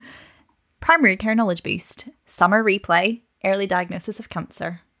Primary Care Knowledge Boost, Summer Replay, Early Diagnosis of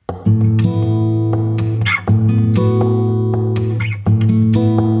Cancer.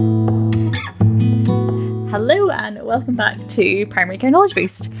 Hello and welcome back to Primary Care Knowledge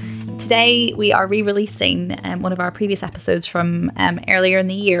Boost. Today we are re-releasing one of our previous episodes from earlier in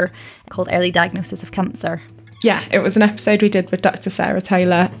the year called Early Diagnosis of Cancer. Yeah, it was an episode we did with Dr. Sarah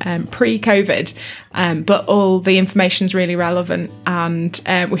Taylor pre-COVID, but all the information is really relevant, and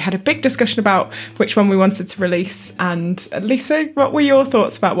we had a big discussion about which one we wanted to release. And Lisa, what were your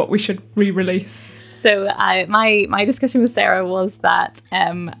thoughts about what we should re-release? So my discussion with Sarah was that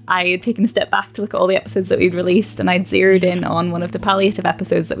I had taken a step back to look at all the episodes that we'd released, and I'd zeroed in on one of the palliative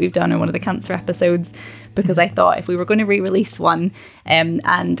episodes that we've done and one of the cancer episodes, because I thought if we were going to re-release one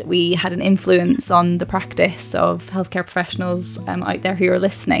and we had an influence on the practice of healthcare professionals out there who are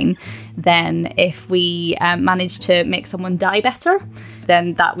listening, then if we managed to make someone die better,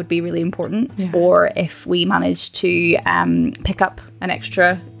 then that would be really important. Yeah. Or if we managed to pick up an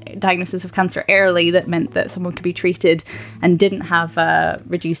extra diagnosis of cancer early that meant that someone could be treated and didn't have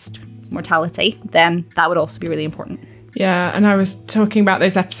reduced mortality, then that would also be really important. Yeah, and I was talking about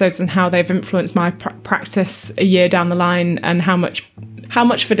those episodes and how they've influenced my practice a year down the line, and how much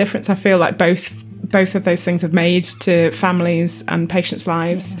of a difference I feel like both of those things have made to families and patients'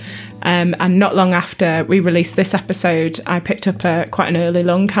 lives. Yeah. And not long after we released this episode, I picked up quite an early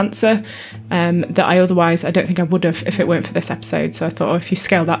lung cancer that I don't think I would have if it weren't for this episode. So I thought, if you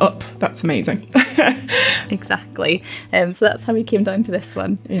scale that up, that's amazing. Exactly. So that's how we came down to this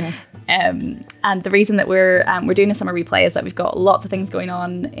one. Yeah. And the reason that we're doing a summer replay is that we've got lots of things going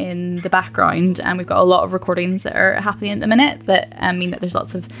on in the background, and we've got a lot of recordings that are happening at the minute that mean that there's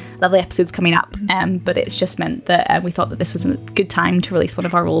lots of lovely episodes coming up. But it's just meant that we thought that this was a good time to release one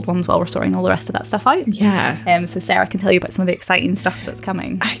of our old ones while we're sorting all the rest of that stuff out. Yeah. So Sarah can tell you about some of the exciting stuff that's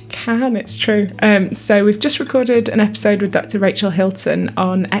coming. I can, it's true. So we've just recorded an episode with Dr. Rachel Hilton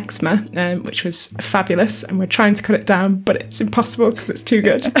on eczema, which was fabulous, and we're trying to cut it down, but it's impossible because it's too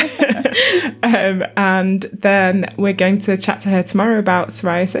good. And then we're going to chat to her tomorrow about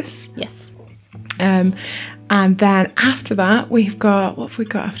psoriasis. Yes. And then after that, what have we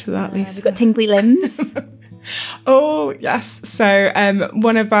got after that, Lisa? We've got tingly limbs. Oh, yes. So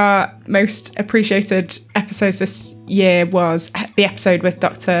one of our most appreciated episodes this year was the episode with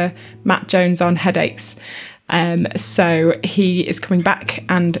Dr. Matt Jones on headaches. So he is coming back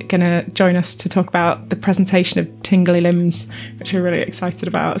and going to join us to talk about the presentation of tingly limbs, which we're really excited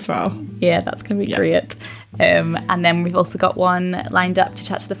about as well. Yeah, that's going to be great. And then we've also got one lined up to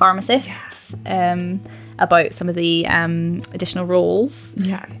chat to the pharmacists about some of the additional roles.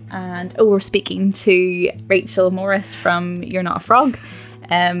 Yeah. And we're speaking to Rachel Morris from You're Not a Frog.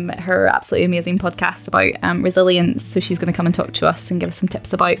 Her absolutely amazing podcast about resilience. So she's going to come and talk to us and give us some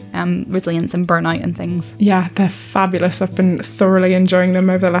tips about resilience and burnout and things. Yeah, they're fabulous. I've been thoroughly enjoying them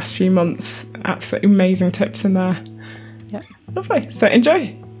over the last few months. Absolutely amazing tips in there. Yeah. Lovely. So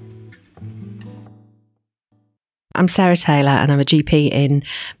enjoy. I'm Sarah Taylor, and I'm a GP in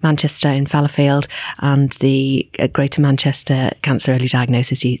Manchester in Fallowfield, and the Greater Manchester Cancer Early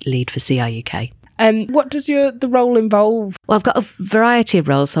Diagnosis Lead for CIUK. What does the role involve? Well, I've got a variety of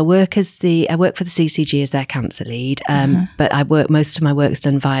roles. So I work for the CCG as their cancer lead, but most of my work is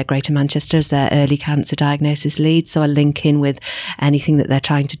done via Greater Manchester as their early cancer diagnosis lead. So I link in with anything that they're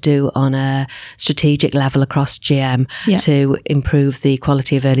trying to do on a strategic level across GM to improve the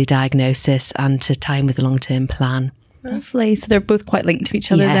quality of early diagnosis and to tie in with the long-term plan. Lovely. So they're both quite linked to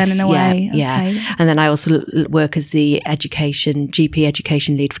each other then in a way. Yeah. Okay. And then I also work as the GP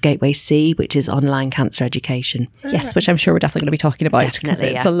education lead for Gateway C, which is online cancer education. Yes, which I'm sure we're definitely going to be talking about because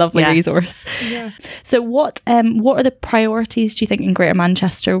it's a lovely resource. Yeah. So what are the priorities, do you think, in Greater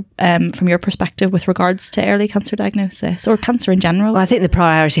Manchester from your perspective with regards to early cancer diagnosis or cancer in general? Well, I think the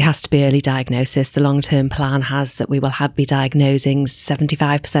priority has to be early diagnosis. The long-term plan has that we will be diagnosing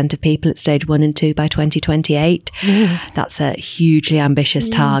 75% of people at stage 1 and 2 by 2028. Ooh. That's a hugely ambitious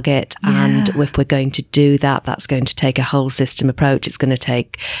target. Yeah. And if we're going to do that, that's going to take a whole system approach. It's going to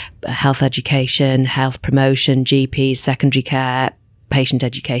take health education, health promotion, GPs, secondary care, patient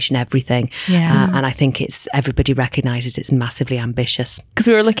education, everything. Yeah. And I think everybody recognises it's massively ambitious. Because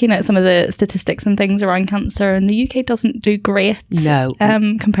we were looking at some of the statistics and things around cancer, and the UK doesn't do great. No.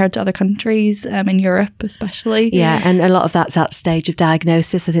 Compared to other countries, in Europe especially. Yeah, and a lot of that's at stage of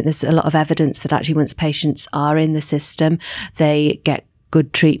diagnosis. I think there's a lot of evidence that actually once patients are in the system, they get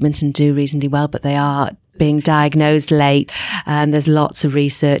good treatment and do reasonably well, but they are being diagnosed late. There's lots of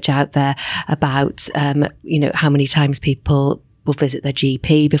research out there about, how many times people will visit their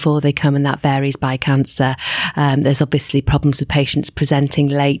GP before they come, and that varies by cancer. There's obviously problems with patients presenting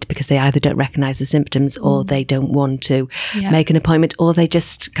late because they either don't recognise the symptoms or they don't want to make an appointment, or they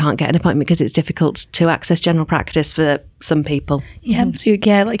just can't get an appointment because it's difficult to access general practice for some people. Yeah. So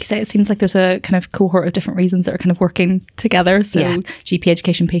like you say, it seems like there's a kind of cohort of different reasons that are kind of working together. So GP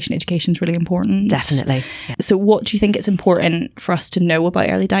education, patient education is really important. Definitely. So what do you think it's important for us to know about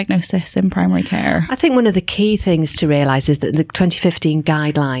early diagnosis in primary care? I think one of the key things to realise is that the 2015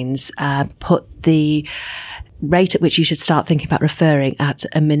 guidelines put the rate at which you should start thinking about referring at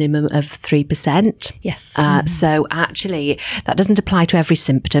a minimum of 3%. Yes. So actually, that doesn't apply to every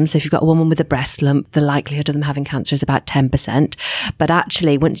symptom. So if you've got a woman with a breast lump, the likelihood of them having cancer is about 10%. But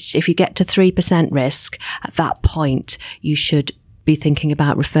actually, if you get to 3% risk, at that point, you should be thinking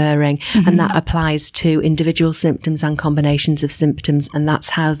about referring, and that applies to individual symptoms and combinations of symptoms, and that's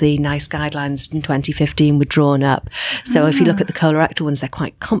how the NICE guidelines from 2015 were drawn up. So if you look at the colorectal ones, they're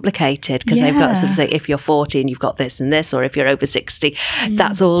quite complicated because they've got sort of say if you're 40 and you've got this and this, or if you're over 60,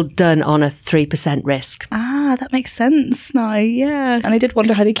 that's all done on a 3% risk. That makes sense now. And I did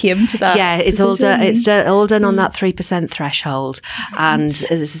wonder how they came to that. It's all done. It's all done on that 3% threshold. And as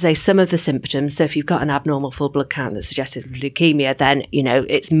I say, some of the symptoms. So if you've got an abnormal full blood count that suggested leukemia, then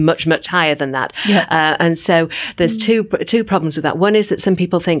it's much higher than that. And so there's two problems with that. One is that some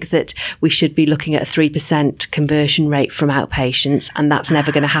people think that we should be looking at a 3% conversion rate from outpatients, and that's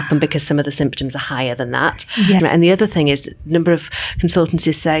never going to happen because some of the symptoms are higher than that. And the other thing is a number of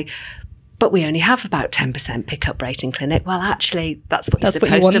consultancies say, but we only have about 10% pickup rate in clinic. Well, actually, that's what you're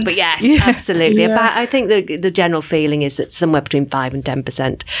supposed to. But yes, absolutely. But I think the general feeling is that somewhere between 5 and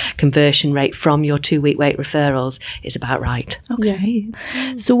 10% conversion rate from your 2-week wait referrals is about right. Okay.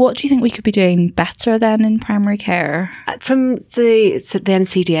 So what do you think we could be doing better then in primary care? From the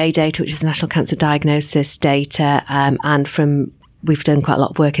NCDA data, which is the National Cancer Diagnosis data, and from we've done quite a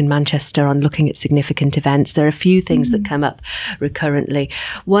lot of work in Manchester on looking at significant events. There are a few things that come up recurrently.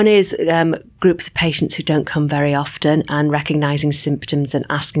 One is groups of patients who don't come very often, and recognising symptoms and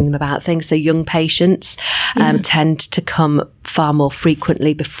asking them about things. So young patients tend to come far more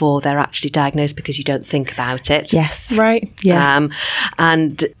frequently before they're actually diagnosed because you don't think about it. Yes. Right. Yeah.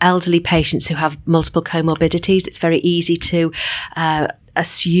 And elderly patients who have multiple comorbidities, it's very easy to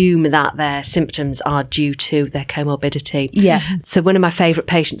assume that their symptoms are due to their comorbidity. So one of my favourite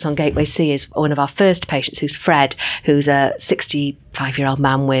patients on Gateway C is one of our first patients, who's Fred, who's a 65-year-old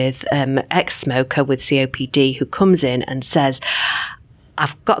man with ex-smoker with COPD, who comes in and says,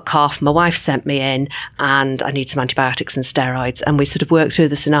 I've got a cough, my wife sent me in and I need some antibiotics and steroids. And we sort of work through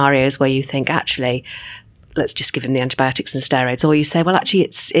the scenarios where you think, actually, let's just give him the antibiotics and steroids. Or you say, well, actually,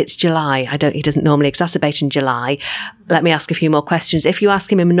 it's July. He doesn't normally exacerbate in July. Let me ask a few more questions. If you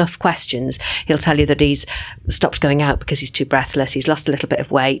ask him enough questions, he'll tell you that he's stopped going out because he's too breathless. He's lost a little bit of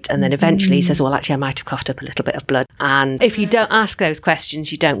weight. And then eventually he says, well, actually, I might have coughed up a little bit of blood. And if you don't ask those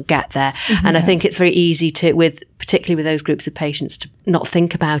questions, you don't get there. And I think it's very easy particularly with those groups of patients, to not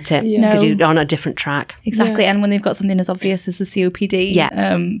think about it because you're on a different track. Exactly. And when they've got something as obvious as the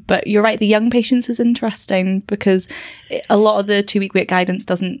COPD. But you're right, the young patients is interesting because a lot of the 2-week wait guidance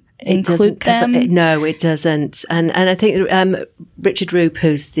doesn't include them. No, it doesn't. And I think Richard Roop,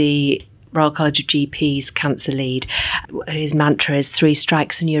 who's the Royal College of GPs cancer lead, his mantra is 3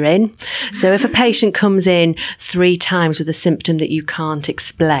 strikes and you're in. So if a patient comes in 3 times with a symptom that you can't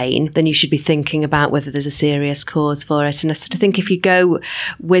explain, then you should be thinking about whether there's a serious cause for it. And I sort of think if you go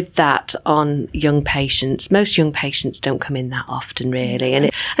with that on young patients, most young patients don't come in that often really.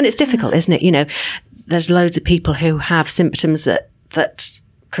 And it's difficult, isn't it? There's loads of people who have symptoms that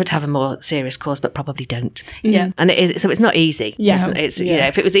could have a more serious cause, but probably don't. And so it's not easy. It's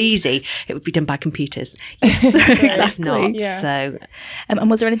if it was easy, it would be done by computers. It's not. So, and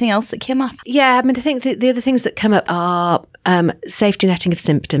was there anything else that came up? I think the other things that come up are safety netting of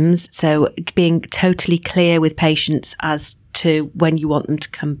symptoms. So being totally clear with patients as to when you want them to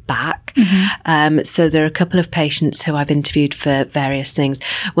come back. So there are a couple of patients who I've interviewed for various things,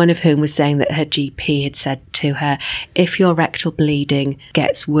 one of whom was saying that her GP had said to her, if your rectal bleeding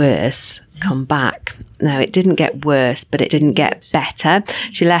gets worse, come back. Now, it didn't get worse, but it didn't get better.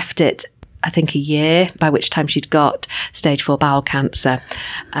 She left it, I think, a year, by which time she'd got stage 4 bowel cancer.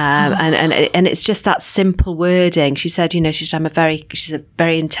 And it's just that simple wording. She said, she's a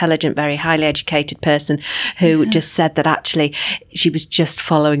very intelligent, very highly educated person who just said that actually she was just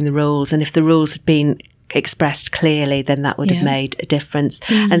following the rules. And if the rules had been expressed clearly, then that would have made a difference.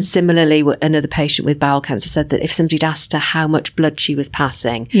 And similarly, another patient with bowel cancer said that if somebody had asked her how much blood she was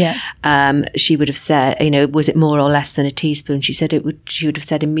passing, she would have said, was it more or less than a teaspoon? She said she would have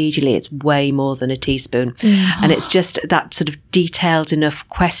said immediately, it's way more than a teaspoon. And it's just that sort of detailed enough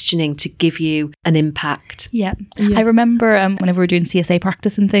questioning to give you an impact. Yeah. I remember whenever we were doing CSA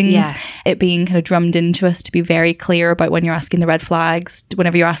practice and things, it being kind of drummed into us to be very clear about when you're asking the red flags.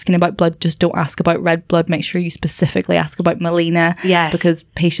 Whenever you're asking about blood, just don't ask about red blood. Make sure you specifically ask about melena. Yes. Because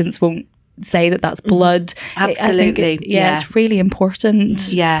patients won't say that that's blood. Absolutely. It's really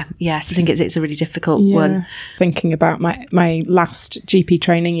important. Yes, I think it's a really difficult one. Thinking about my last GP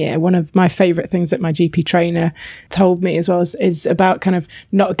training year, one of my favourite things that my GP trainer told me as well is about kind of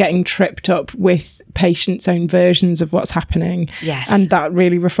not getting tripped up with patients' own versions of what's happening. Yes. And that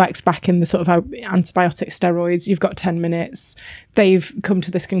really reflects back in the sort of antibiotic steroids. You've got 10 minutes. They've come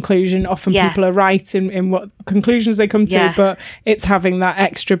to this conclusion. Often people are right in what conclusions they come to, but it's having that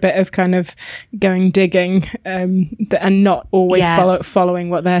extra bit of kind of going digging and not always following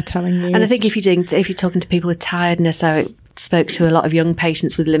what they're telling you. And I think if you're talking to people with tiredness, I spoke to a lot of young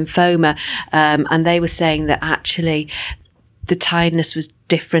patients with lymphoma, and they were saying that actually the tiredness was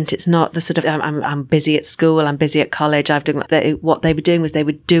different. It's not the sort of I'm busy at school, I'm busy at college, I've done what they were doing was they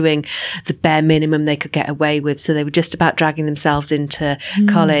were doing the bare minimum they could get away with. So they were just about dragging themselves into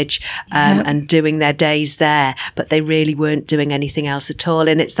college and doing their days there, but they really weren't doing anything else at all.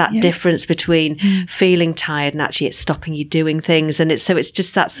 And it's that difference between feeling tired and actually it's stopping you doing things. And it's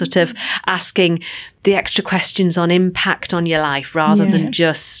just that sort of asking the extra questions on impact on your life rather than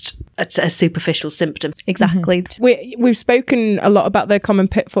just a superficial symptom. Exactly. We've spoken a lot about the common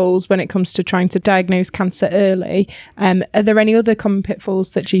pitfalls when it comes to trying to diagnose cancer early. Are there any other common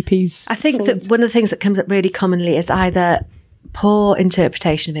pitfalls that GPs... I think that one of the things that comes up really commonly is either poor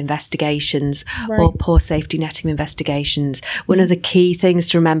interpretation of investigations or poor safety netting of investigations. One of the key things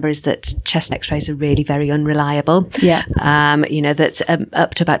to remember is that chest x-rays are really very unreliable. That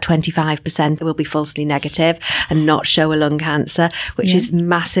up to about 25% will be falsely negative and not show a lung cancer, which is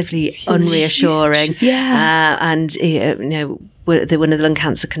massively unreassuring. And one of the lung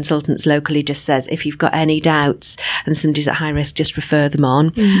cancer consultants locally just says, if you've got any doubts and somebody's at high risk, just refer them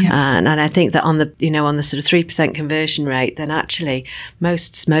on. And I think that on the sort of 3% conversion rate, then actually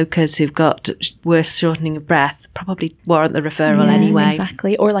most smokers who've got worse shortening of breath probably warrant the referral anyway.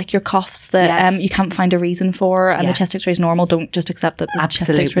 Exactly. Or like your coughs that you can't find a reason for and the chest x-ray is normal. Don't just accept that the chest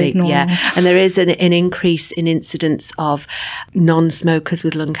x-ray is normal. And there is an increase in incidence of non-smokers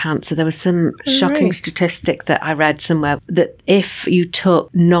with lung cancer. There was some shocking statistic that I read somewhere that if you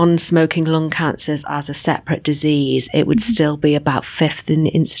took non-smoking lung cancers as a separate disease, it would still be about 5th in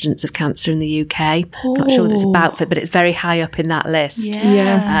incidence of cancer in the UK. Not sure that it's about 5th, but it's very high up in that list.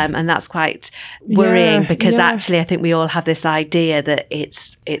 And that's quite worrying because actually I think we all have this idea that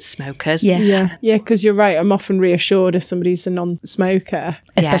it's smokers. Because you're right. I'm often reassured if somebody's a non-smoker.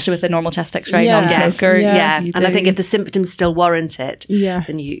 Especially with a normal chest x-ray, non-smoker. And I think if the symptoms still warrant it,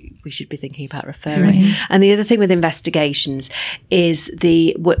 then we should be thinking about referring. And the other thing with investigations is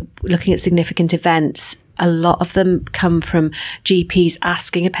looking at significant events. A lot of them come from GPs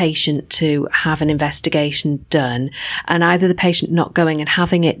asking a patient to have an investigation done and either the patient not going and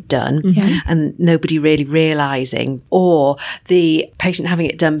having it done and nobody really realising, or the patient having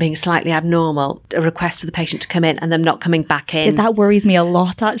it done being slightly abnormal, a request for the patient to come in and them not coming back in. That worries me a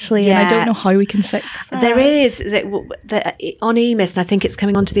lot actually, and I don't know how we can fix that. There is, on EMIS, and I think it's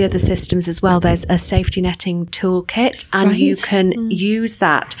coming onto the other systems as well, there's a safety netting toolkit and you can use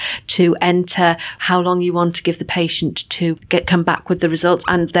that to enter how long you want to give the patient to come back with the results,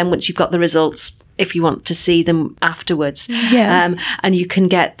 and then once you've got the results, if you want to see them afterwards. And you can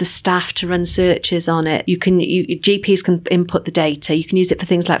get the staff to run searches on it. GPs can input the data. You can use it for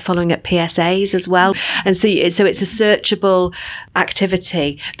things like following up PSAs as well. And so it's a searchable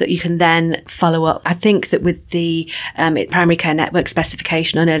activity that you can then follow up. I think that with the primary care network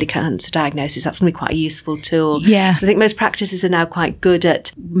specification on early cancer diagnosis, that's going to be quite a useful tool. So I think most practices are now quite good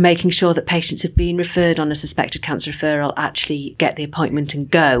at making sure that patients who've been referred on a suspected cancer referral actually get the appointment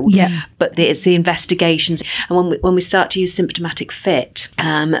and go. But it's the investigations. And when we start to use symptomatic fit,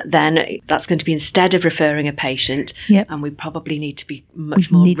 then that's going to be instead of referring a patient, and we probably need to be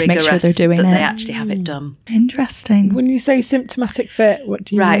much more rigorous, make sure they're doing that it. They actually have it done. Interesting. When you say symptomatic fit, what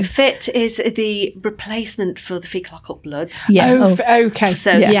do you mean? Fit is the replacement for the fecal occult bloods. Okay.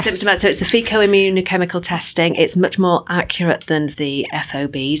 So so it's the fecoimmunochemical testing. It's much more accurate than the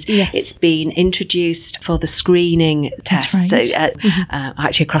FOBs. It's been introduced for the screening test. Right. So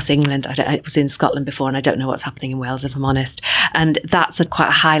actually across England, it was in Scotland before, and I don't know what's happening in Wales, if I'm honest. And that's quite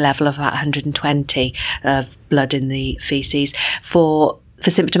a high level of about 120 of blood in the feces. For For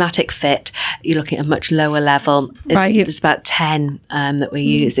symptomatic FIT, you're looking at a much lower level. It's about 10 that we're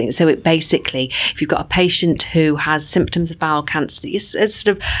using. So it basically, if you've got a patient who has symptoms of bowel cancer that it's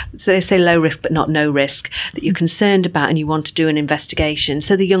sort of, so they say low risk but not no risk, that you're concerned about and you want to do an investigation.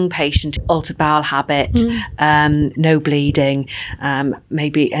 So the young patient, altered bowel habit, no bleeding,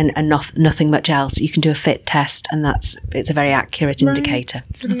 maybe and nothing much else, you can do a FIT test, and it's a very accurate indicator.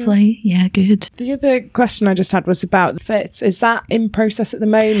 It's lovely. Yeah, good. The other question I just had was about the FIT. Is that in process at the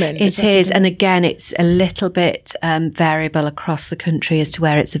moment? It is. And again, it's a little bit variable across the country as to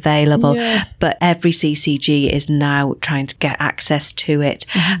where it's available. Yeah. But every CCG is now trying to get access to it.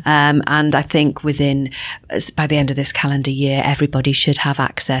 And I think by the end of this calendar year, everybody should have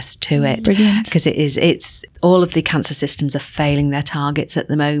access to it. Brilliant. Because it's all of the cancer systems are failing their targets at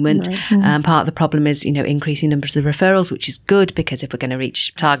the moment. Right. Part of the problem is, increasing numbers of referrals, which is good because if we're going to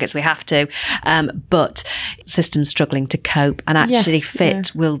reach targets, we have to. But systems struggling to cope, and actually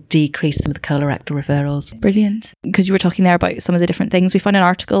FIT will decrease some of the colorectal referrals. Brilliant. Because you were talking there about some of the different things. We found an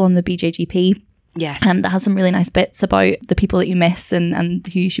article on the BJGP. Yes. That has some really nice bits about the people that you miss and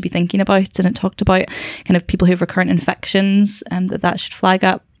who you should be thinking about. And it talked about kind of people who have recurrent infections and that should flag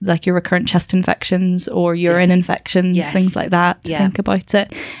up, like your recurrent chest infections or urine infections, things like that, to think about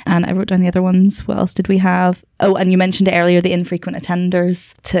it. And I wrote down the other ones. What else did we have? Oh, and you mentioned earlier the infrequent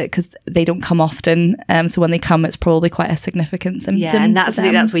attenders, because they don't come often. So when they come, it's probably quite a significant symptom. Yeah, and that's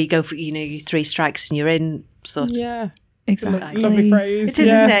where you go for, you 3 strikes and you're in, sort of. Yeah. Exactly. Lovely phrase. It is,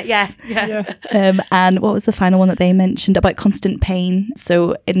 isn't it? Yeah. And what was the final one that they mentioned about constant pain?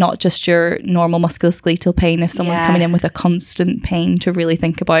 So not just your normal musculoskeletal pain. If someone's coming in with a constant pain, to really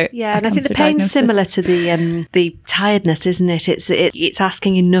think about. Yeah, and I think the pain's similar to the tiredness, isn't it? It's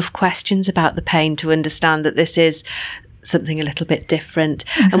asking enough questions about the pain to understand that this is something a little bit different.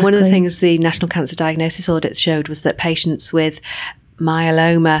 Exactly. And one of the things the National Cancer Diagnosis Audit showed was that patients with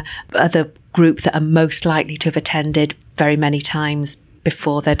myeloma are the group that are most likely to have attended very many times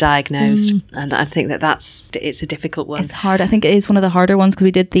before they're diagnosed. And I think it's a difficult one. It's hard. I think it is one of the harder ones, because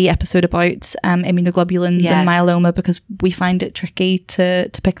we did the episode about immunoglobulins and myeloma, because we find it tricky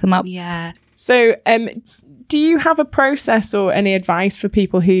to pick them up. Yeah. So do you have a process or any advice for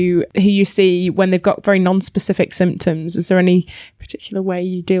people who you see when they've got very non-specific symptoms? Is there any particular way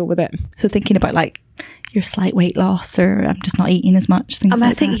you deal with it? So thinking about like your slight weight loss, or I'm just not eating as much, things like that.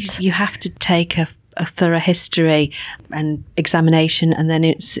 I think you have to take a thorough history and examination, and then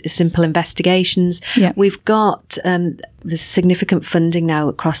it's simple investigations. Yeah. We've got there's significant funding now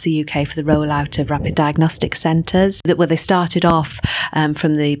across the UK for the rollout of rapid diagnostic centres. They started off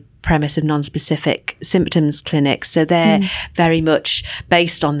from the premise of non-specific symptoms clinics, so they're very much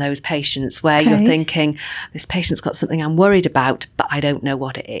based on those patients where you're thinking, this patient's got something I'm worried about, but I don't know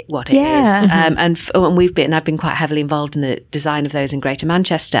what it is. And I've been quite heavily involved in the design of those in Greater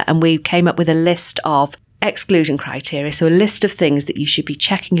Manchester, and we came up with a list of exclusion criteria, so a list of things that you should be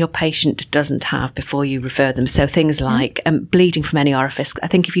checking your patient doesn't have before you refer them. So things like bleeding from any orifice. I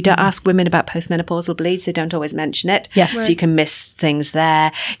think if you don't ask women about postmenopausal bleeds, they don't always mention it. Yes. So you can miss things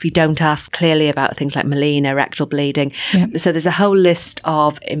there. If you don't ask clearly about things like melena, rectal bleeding. Yep. So there's a whole list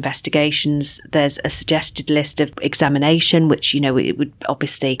of investigations. There's a suggested list of examination, which, it would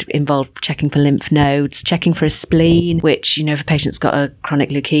obviously involve checking for lymph nodes, checking for a spleen, which, if a patient's got a chronic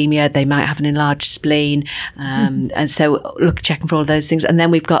leukemia, they might have an enlarged spleen. And so checking for all those things. And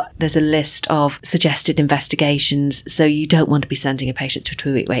then there's a list of suggested investigations. So you don't want to be sending a patient to a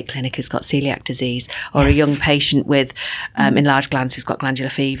 2-week wait clinic who's got celiac disease, or a young patient with enlarged glands who's got glandular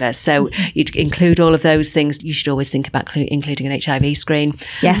fever. So you'd include all of those things. You should always think about including an HIV screen.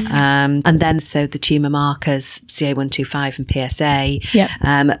 Yes. And then so the tumour markers, CA125 and PSA.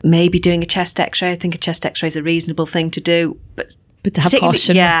 Yep. Maybe doing a chest x-ray. I think a chest x-ray is a reasonable thing to do, but to have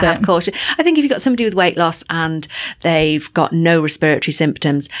caution. Yeah, have caution. I think if you've got somebody with weight loss and they've got no respiratory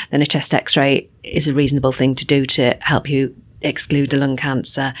symptoms, then a chest x-ray is a reasonable thing to do to help you exclude a lung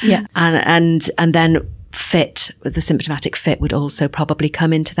cancer. Yeah. And then FIT, the symptomatic FIT would also probably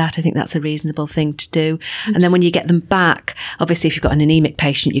come into that. I think that's a reasonable thing to do. And then when you get them back, obviously if you've got an anemic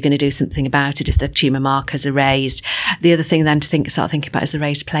patient, you're going to do something about it if the tumour markers are raised. The other thing then to start thinking about is the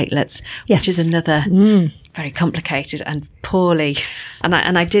raised platelets, which is another very complicated and poorly. And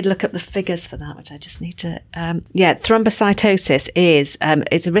I did look up the figures for that, which I just need to. Thrombocytosis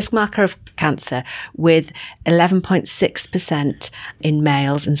is a risk marker of cancer with 11.6% in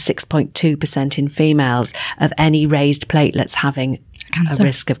males and 6.2% in females of any raised platelets having a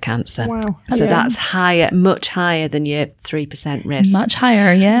risk of cancer. Wow. So that's higher, much higher than your 3% risk. Much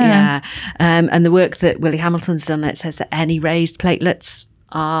higher, yeah. And the work that Willie Hamilton's done, it says that any raised platelets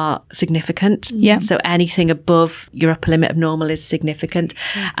are significant. Yeah. So anything above your upper limit of normal is significant.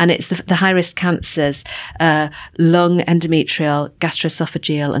 And it's the high-risk cancers, lung, endometrial,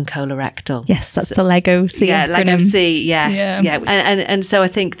 gastroesophageal and colorectal. Yes, that's the LEGO C Yeah, acronym. LEGO C, yes. Yeah. And so I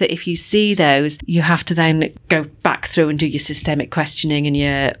think that if you see those, you have to then go back through and do your systemic questioning and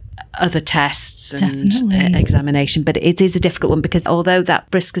your other tests and Definitely. examination. But it is a difficult one because although that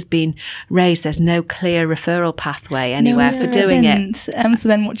risk has been raised, there's no clear referral pathway anywhere for doing it. So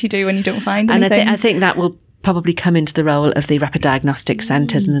then what do you do when you don't find And anything? I think that will probably come into the role of the rapid diagnostic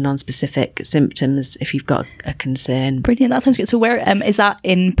centres and the non-specific symptoms if you've got a concern. Brilliant, that sounds good. So where is that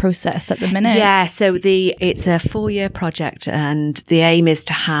in process at the minute? Yeah, so it's a 4-year project and the aim is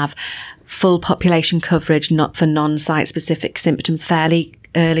to have full population coverage, not for non-site specific symptoms fairly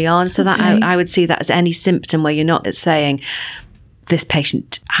early on. So that I would see that as any symptom where you're not saying this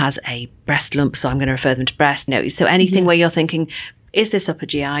patient has a breast lump, so I'm going to refer them to breast. No, so anything where you're thinking, is this upper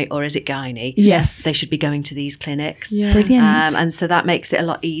GI or is it gynae? Yes. They should be going to these clinics. Yeah. Brilliant. And so that makes it a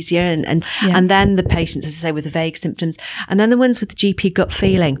lot easier. And then the patients, as I say, with the vague symptoms, and then the ones with the GP gut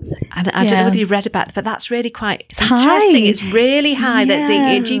feeling. And I don't know whether you've read about it, but that's really quite interesting. high. It's really high. That the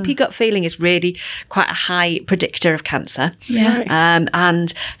Yeah. GP gut feeling is really quite a high predictor of cancer. Yeah.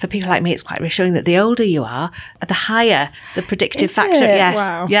 And for people like me, it's quite reassuring that the older you are, the higher the predictive Is factor. it? Yes.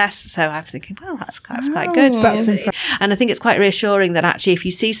 Wow. Yes. So I'm thinking, well, that's quite good. That's impressive. And I think it's quite reassuring that actually if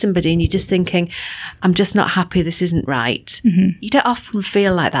you see somebody and you're just thinking, I'm just not happy, this isn't right, you don't often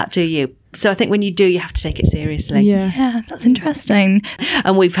feel like that, do you? So I think when you do, you have to take it seriously. Yeah, that's interesting.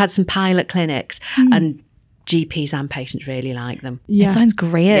 And we've had some pilot clinics and GPs and patients really like them. Yeah. It sounds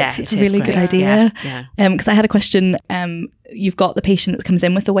great. Yeah, it's it a is really good great. idea. Yeah. Because I had a question. You've got the patient that comes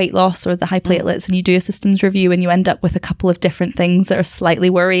in with the weight loss or the high platelets and you do a systems review and you end up with a couple of different things that are slightly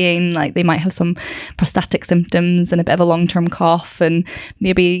worrying, like they might have some prostatic symptoms and a bit of a long-term cough and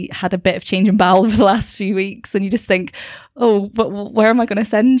maybe had a bit of change in bowel over the last few weeks, and you just think, oh, but where am I going to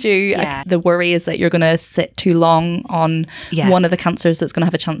send you? Yeah. The worry is that you're going to sit too long on one of the cancers that's going to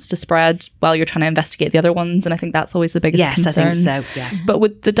have a chance to spread while you're trying to investigate the other ones, and I think that's always the biggest Yes, concern. I think so, yeah. But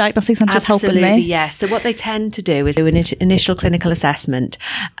would the diagnostic centres help in Absolutely, this? yes. So what they tend to do is do an initial clinical assessment.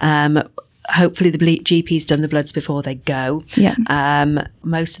 Hopefully the GP's done the bloods before they go. Yeah.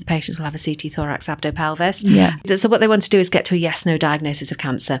 Most of the patients will have a CT thorax abdo-pelvis. Yeah. So what they want to do is get to a yes-no diagnosis of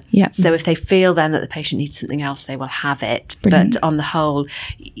cancer. Yeah. So if they feel then that the patient needs something else, they will have it. Brilliant. But on the whole,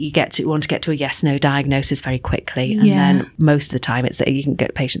 you want to get to a yes-no diagnosis very quickly. And Yeah. then most of the time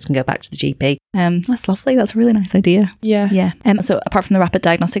patients can go back to the GP. That's lovely. That's a really nice idea. Yeah. Yeah. So apart from the rapid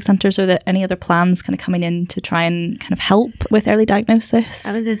diagnostic centres, are there any other plans kind of coming in to try and kind of help with early diagnosis?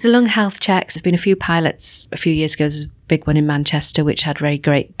 I mean, the lung health checks, have been a few pilots a few years ago. There's a big one in Manchester which had very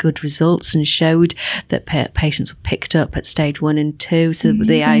good results and showed that patients were picked up at stage 1 and 2. So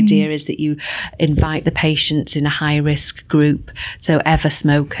the idea is that you invite the patients in a high risk group, so ever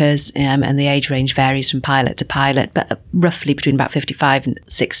smokers, and the age range varies from pilot to pilot, but roughly between about 55 and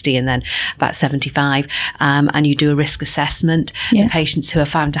 60 and then about 75, and you do a risk assessment. Yeah. The patients who are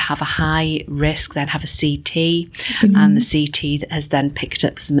found to have a high risk then have a CT, and the CT has then picked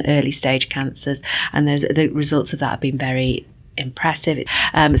up some early stage cancers, and the results of that have been very impressive.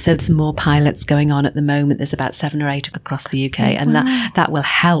 So there's more pilots going on at the moment. There's about 7 or 8 across the UK, and that will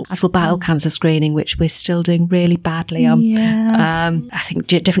help, as will bowel cancer screening, which we're still doing really badly on. Yeah. I think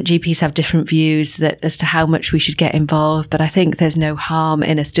different GPs have different views as to how much we should get involved, but I think there's no harm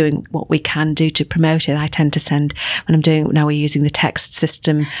in us doing what we can do to promote it. I tend to send, now we're using the text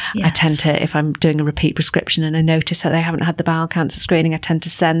system, I tend to, if I'm doing a repeat prescription and I notice that they haven't had the bowel cancer screening, I tend to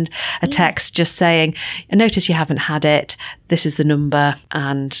send a text just saying, I notice you haven't had it, this is the number,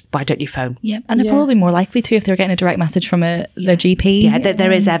 and why don't you phone? Yeah. And they're probably more likely to if they're getting a direct message from their GP. Yeah,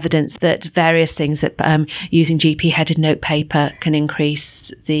 there is evidence that various things that using GP-headed note paper can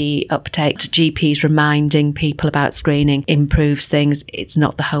increase the uptake. GPs reminding people about screening improves things. It's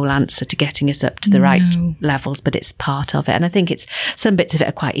not the whole answer to getting us up to the right levels, but it's part of it. And I think some bits of it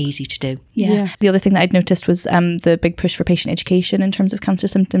are quite easy to do. Yeah. The other thing that I'd noticed was the big push for patient education in terms of cancer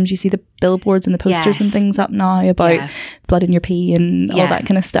symptoms. You see the billboards and the posters and things up now about blood in your pee and all that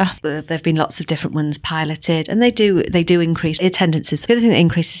kind of stuff. There have been lots of different ones piloted, and they do increase attendances. The other thing that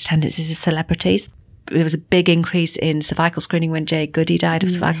increases attendances is celebrities. There was a big increase in cervical screening when Jay Goody died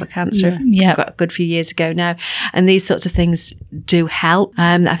of cervical cancer a good few years ago now. And these sorts of things do help.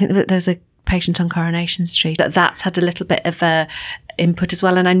 I think that there's a patient on Coronation Street that's had a little bit of a input as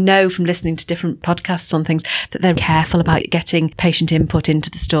well. And I know from listening to different podcasts on things that they're careful about getting patient input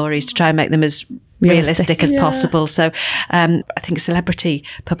into the stories to try and make them as realistic as possible. So I think celebrity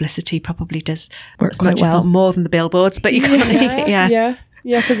publicity probably does work as quite much, well. if not more than the billboards, but you can't.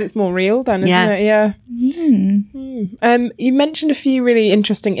 Yeah, because it's more real then, isn't it? Yeah. You mentioned a few really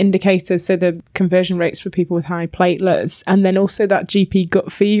interesting indicators, so the conversion rates for people with high platelets, and then also that GP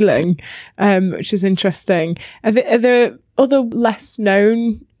gut feeling, which is interesting. Are there other less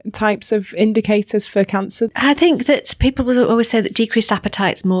known types of indicators for cancer? I think that people will always say that decreased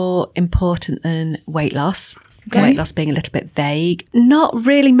appetite is more important than weight loss. Okay. Weight loss being a little bit vague. Not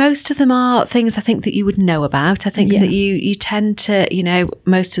really. Most of them are things I think that you would know about. I think that you tend to,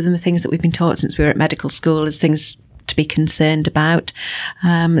 most of them are things that we've been taught since we were at medical school as things to be concerned about.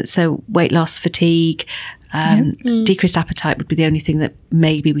 So weight loss, fatigue, decreased appetite would be the only thing that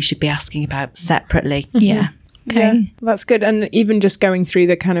maybe we should be asking about separately. Yeah. Okay. Yeah, that's good. And even just going through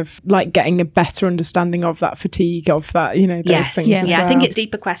the kind of like getting a better understanding of that fatigue, of that, those things as well. I think it's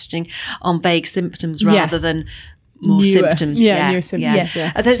deeper questioning on vague symptoms rather than more symptoms. Newer symptoms.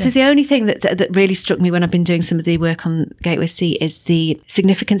 This was the only thing that really struck me when I've been doing some of the work on Gateway C is the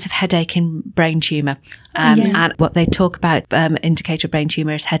significance of headache in brain tumour. And what they talk about, indicator of brain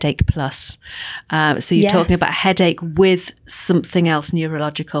tumour, is headache plus. So you're talking about headache with something else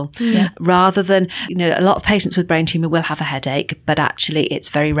neurological, rather than, a lot of patients with brain tumour will have a headache, but actually it's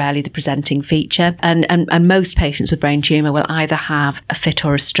very rarely the presenting feature. And most patients with brain tumour will either have a fit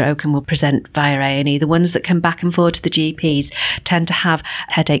or a stroke and will present via A&E. The ones that come back and forward to the GPs tend to have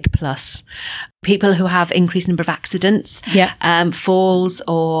headache plus. People who have increased number of accidents, falls,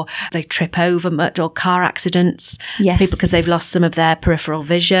 or they trip over much, or car accidents, people because they've lost some of their peripheral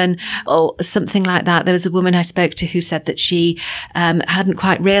vision or something like that. There was a woman I spoke to who said that she hadn't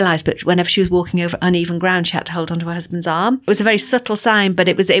quite realised, but whenever she was walking over uneven ground, she had to hold onto her husband's arm. It was a very subtle sign, but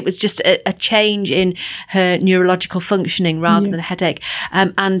it was just a change in her neurological functioning rather than a headache,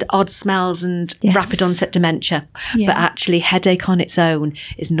 and odd smells and rapid onset dementia. But actually, headache on its own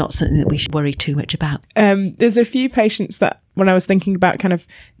is not something that we should worry too much about. There's a few patients that, when I was thinking about kind of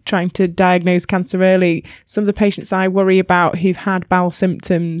trying to diagnose cancer early, some of the patients I worry about who've had bowel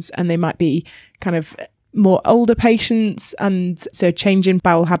symptoms, and they might be kind of more older patients, and so change in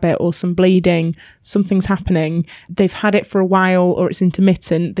bowel habit or some bleeding, something's happening. They've had it for a while, or it's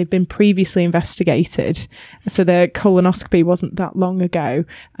intermittent. They've been previously investigated, so their colonoscopy wasn't that long ago,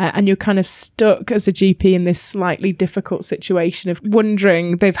 and you're kind of stuck as a GP in this slightly difficult situation of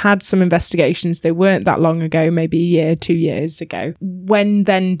wondering, they've had some investigations, they weren't that long ago, maybe a year, 2 years ago. When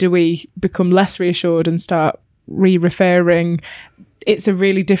then do we become less reassured and start re-referring? It's a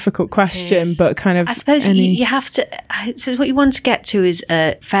really difficult question, but kind of... I suppose you have to... So what you want to get to is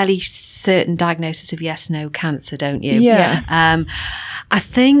a fairly certain diagnosis of yes-no cancer, don't you? Yeah. I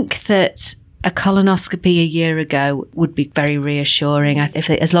think that a colonoscopy a year ago would be very reassuring,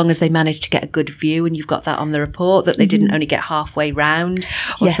 as long as they managed to get a good view and you've got that on the report, that they didn't only get halfway round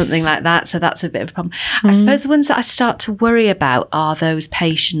or something like that. So that's a bit of a problem. I suppose the ones that I start to worry about are those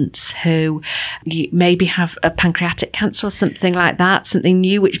patients who maybe have a pancreatic cancer or something like that, something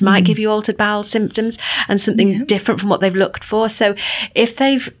new which might give you altered bowel symptoms and something different from what they've looked for. So if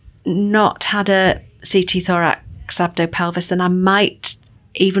they've not had a CT thorax abdo-pelvis, then I might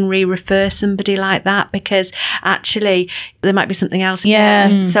even re-refer somebody like that, because actually there might be something else.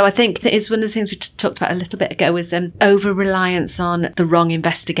 So I think that is one of the things we talked about a little bit ago, was over-reliance on the wrong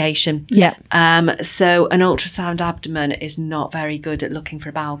investigation. So an ultrasound abdomen is not very good at looking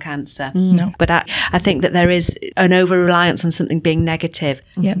for bowel cancer. No. But I think that there is an over-reliance on something being negative.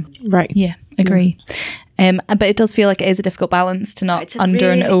 Right. Yeah, agree. But it does feel like it is a difficult balance to not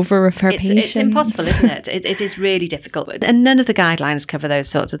under and over refer patients. It's impossible, isn't it? It is really difficult. And none of the guidelines cover those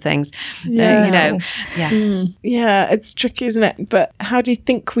sorts of things. Yeah, it's tricky, isn't it? But how do you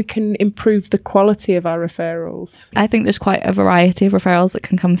think we can improve the quality of our referrals? I think there's quite a variety of referrals that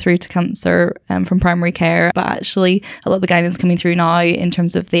can come through to cancer from primary care. But actually, a lot of the guidance coming through now in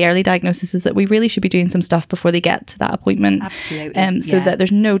terms of the early diagnosis is that we really should be doing some stuff before they get to that appointment. Absolutely. So that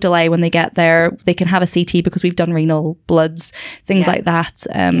there's no delay when they get there. They can have a CT because we've done renal bloods, things like that,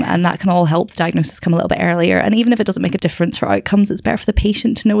 and that can all help the diagnosis come a little bit earlier. And even if it doesn't make a difference for outcomes, it's better for the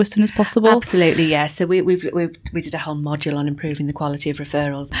patient to know as soon as possible. Absolutely, yeah. So we did a whole module on improving the quality of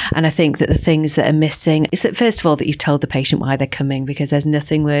referrals, and I think that the things that are missing is that, first of all, that you've told the patient why they're coming, because there's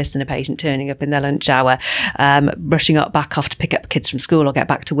nothing worse than a patient turning up in their lunch hour, rushing back off to pick up kids from school or get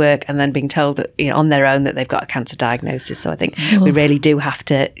back to work, and then being told that on their own that they've got a cancer diagnosis. So I think we really do have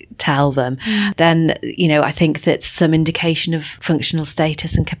to tell them. Then I think that some indication of functional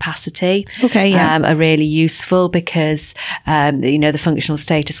status and capacity are really useful, because the functional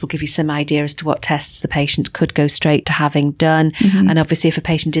status will give you some idea as to what tests the patient could go straight to having done. And obviously, if a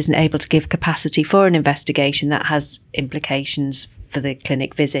patient isn't able to give capacity for an investigation, that has implications for the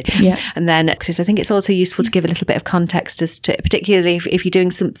clinic visit. Yeah. And then, because I think it's also useful to give a little bit of context as to, particularly if you're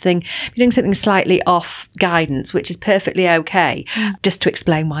doing something slightly off guidance, which is perfectly okay, just to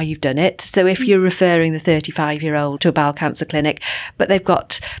explain why you've done it. So if you're referring the 35-year-old to a bowel cancer clinic, but they've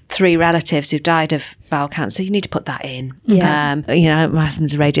got 3 relatives who've died of bowel cancer, you need to put that in. Yeah. My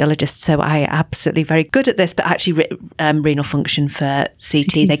husband's a radiologist, so I absolutely very good at this, but actually renal function for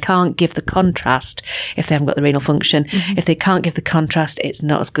CT, they can't give the contrast if they haven't got the renal function. If they can't give the contrast, it's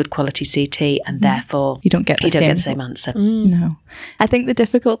not as good quality CT, and therefore you don't get the same answer. No. I think the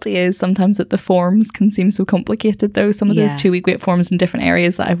difficulty is sometimes that the forms can seem so complicated, though. Some of those 2-week wait forms in different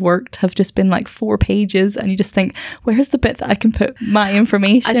areas that I've worked have just been like 4 pages, and you just think, where's the bit that I can put my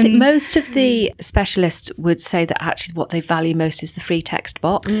information? I think most of the specialists would say that actually what they value most is the free text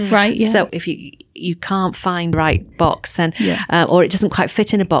box. Right, yeah. So if you can't find the right box, then or it doesn't quite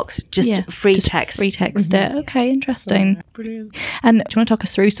fit in a box, just free text. Free text it. Okay, interesting. Brilliant. And do you want to talk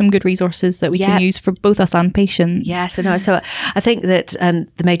us through some good resources that we can use for both us and patients? Yes, I know. So I think that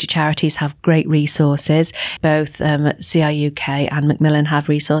the major charities have great resources. Both CRUK and Macmillan have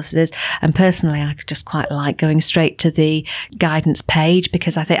resources. And personally, I just quite like going straight to the guidance page,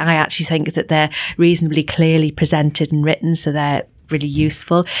 because I actually think that they're reasonably clearly presented and written, so they're really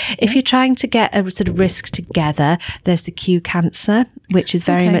useful. If you're trying to get a sort of risk together, there's the Q Cancer, which is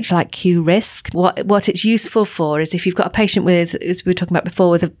very much like Q Risk. What it's useful for is if you've got a patient with, as we were talking about before,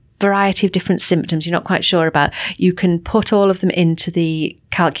 with a variety of different symptoms you're not quite sure about, you can put all of them into the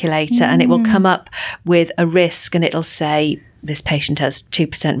calculator and it will come up with a risk, and it'll say this patient has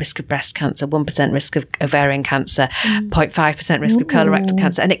 2% risk of breast cancer, 1% risk of ovarian cancer, 0.5% risk of colorectal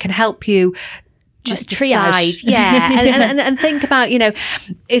cancer, and it can help you just decide, and think about,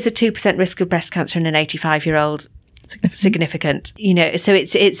 is a 2% risk of breast cancer in an 85-year-old significant? So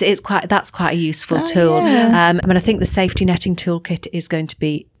it's quite a useful tool. I think the safety netting toolkit is going to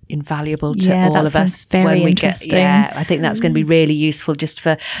be invaluable to all of us when we get. I think that's going to be really useful just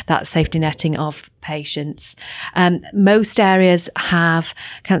for that safety netting of patients. Most areas have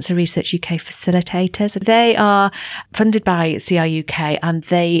Cancer Research UK facilitators. They are funded by CRUK, and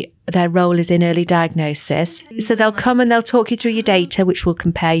their role is in early diagnosis. So they'll come and they'll talk you through your data, which will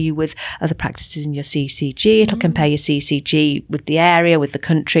compare you with other practices in your CCG. It'll compare your CCG with the area, with the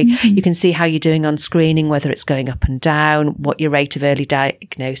country. You can see how you're doing on screening, whether it's going up and down, what your rate of early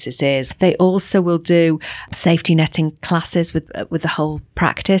diagnosis is. They also will do safety netting classes with the whole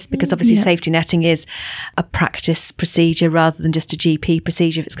practice, because obviously safety netting is a practice procedure rather than just a GP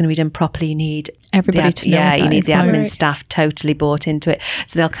procedure. If it's going to be done properly, you need everybody to know. You need the admin staff totally bought into it.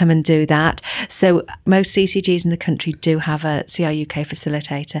 So they'll come and do that. So most CCGs in the country do have a CRUK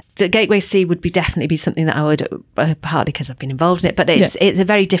facilitator. The Gateway C would definitely be something that I would, partly because I've been involved in it, but it's a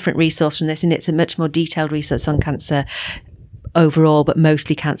very different resource from this, and it's a much more detailed resource on cancer overall, but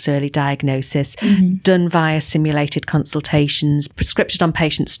mostly cancer early diagnosis, done via simulated consultations, prescripted on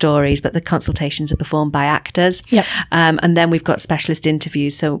patient stories, but the consultations are performed by actors. And then we've got specialist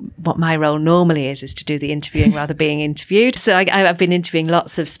interviews. So what my role normally is to do the interviewing rather being interviewed. So I've been interviewing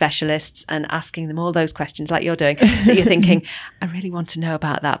lots of specialists and asking them all those questions like you're doing, that you're thinking, I really want to know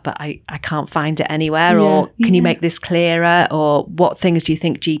about that, but I can't find it anywhere. Or can you make this clearer? Or what things do you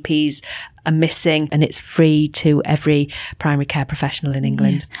think GPs are missing? And it's free to every primary care professional in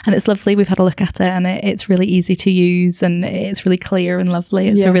England. And it's lovely. We've had a look at it, and it's really easy to use, and it's really clear and lovely.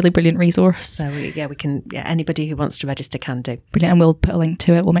 It's a really brilliant resource. So we can, anybody who wants to register can do. Brilliant. And we'll put a link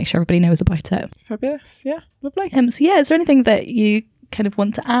to it. We'll make sure everybody knows about it. Fabulous. Yeah, lovely. So is there anything that you kind of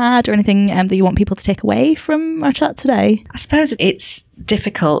want to add, or anything that you want people to take away from our chat today? I suppose it's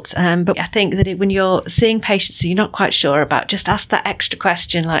difficult, but I think that when you're seeing patients that you're not quite sure about, just ask that extra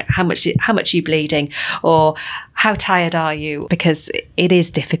question, like how much are you bleeding, or how tired are you, because it is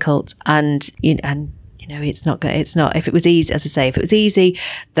difficult, and it's not if it was easy, as I say, if it was easy,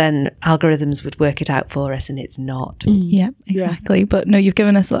 then algorithms would work it out for us, and it's not. Yeah, exactly. But no, you've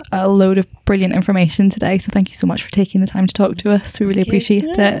given us a load of brilliant information today, so thank you so much for taking the time to talk to us. We really appreciate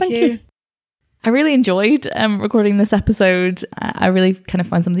it. Thank you. I really enjoyed recording this episode. I really kind of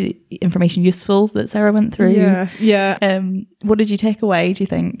found some of the information useful that Sarah went through. What did you take away, do you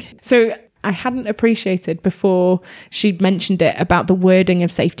think? So I hadn't appreciated before she'd mentioned it about the wording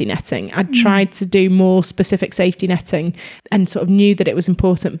of safety netting. I'd tried to do more specific safety netting and sort of knew that it was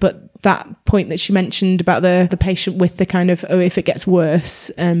important, but that point that she mentioned about the patient with the kind of, if it gets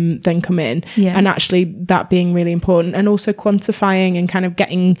worse, then come in. And actually that being really important, and also quantifying and kind of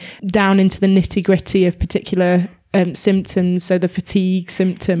getting down into the nitty gritty of particular symptoms, so the fatigue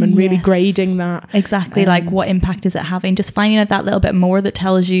symptom, and really grading that. Exactly, like what impact is it having? Just finding out that little bit more that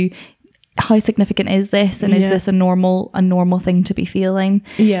tells you how significant is this, and is this a normal thing to be feeling?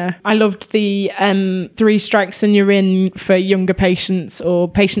 Yeah, I loved the 3 strikes and you're in for younger patients or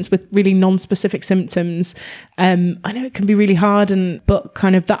patients with really non-specific symptoms. I know it can be really hard, but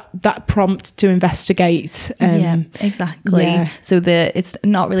kind of that prompt to investigate. Yeah, exactly. Yeah. So it's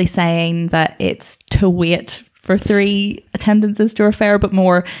not really saying that it's to wait for 3 attendances to refer, but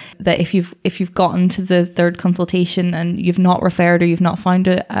more that if you've gotten to the 3rd consultation and you've not referred, or you've not found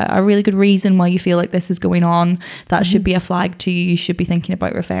a really good reason why you feel like this is going on, that should be a flag to you. You should be thinking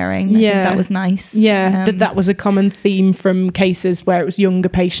about referring. I think that was nice. Yeah, that was a common theme from cases where it was younger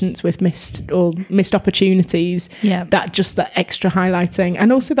patients with missed opportunities. Yeah, that extra highlighting,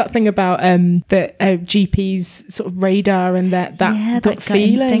 and also that thing about the GP's sort of radar and that gut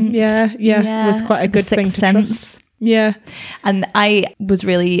feeling. Yeah, was quite a good thing to trust. Yeah. And I was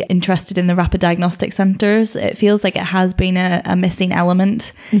really interested in the rapid diagnostic centres. It feels like it has been a missing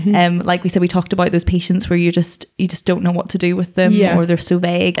element. Like we said, we talked about those patients where you just don't know what to do with them, or they're so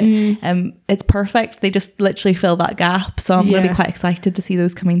vague. It's perfect. They just literally fill that gap. So I'm going to be quite excited to see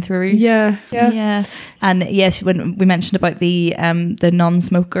those coming through. Yeah. And when we mentioned about the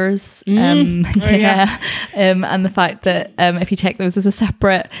non-smokers, and the fact that if you take those as a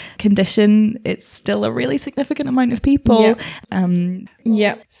separate condition, it's still a really significant amount of people.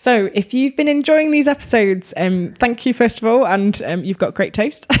 So if you've been enjoying these episodes, thank you first of all, and you've got great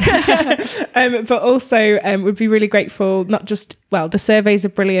taste. But also would be really grateful, not just, the surveys are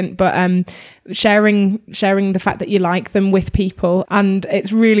brilliant, but sharing the fact that you like them with people, and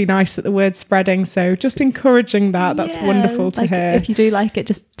it's really nice that the word's spreading, so just encouraging that's wonderful to hear. If you do like it,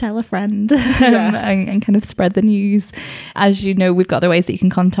 just tell a friend and kind of spread the news. As you know, we've got other ways that you can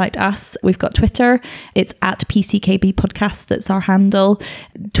contact us. We've got Twitter, it's at PCKB Podcast, that's our handle.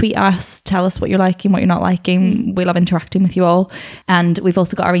 Tweet us, tell us what you're liking, what you're not liking. We love interacting with you all. And we've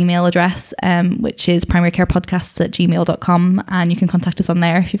also got our email address, which is primarycarepodcasts@gmail.com, and you can contact us on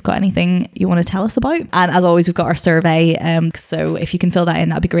there if you've got anything you want to tell us about. And as always, we've got our survey, so if you can fill that in,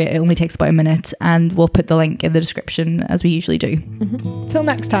 that'd be great. It only takes about a minute, and we'll put the link in the description as we usually do. Till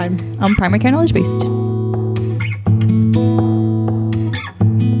next time on Primary Care Knowledge Boost.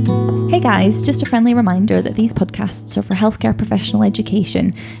 Hey guys, just a friendly reminder that these podcasts are for healthcare professional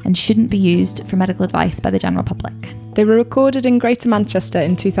education and shouldn't be used for medical advice by the general public. They were recorded in Greater Manchester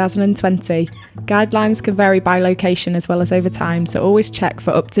in 2020. Guidelines can vary by location as well as over time, so always check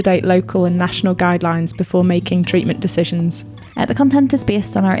for up-to-date local and national guidelines before making treatment decisions. The content is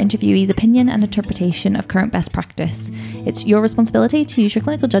based on our interviewee's opinion and interpretation of current best practice. It's your responsibility to use your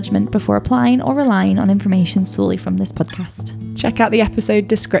clinical judgment before applying or relying on information solely from this podcast. Check out the episode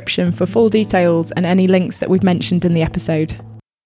description for full details and any links that we've mentioned in the episode.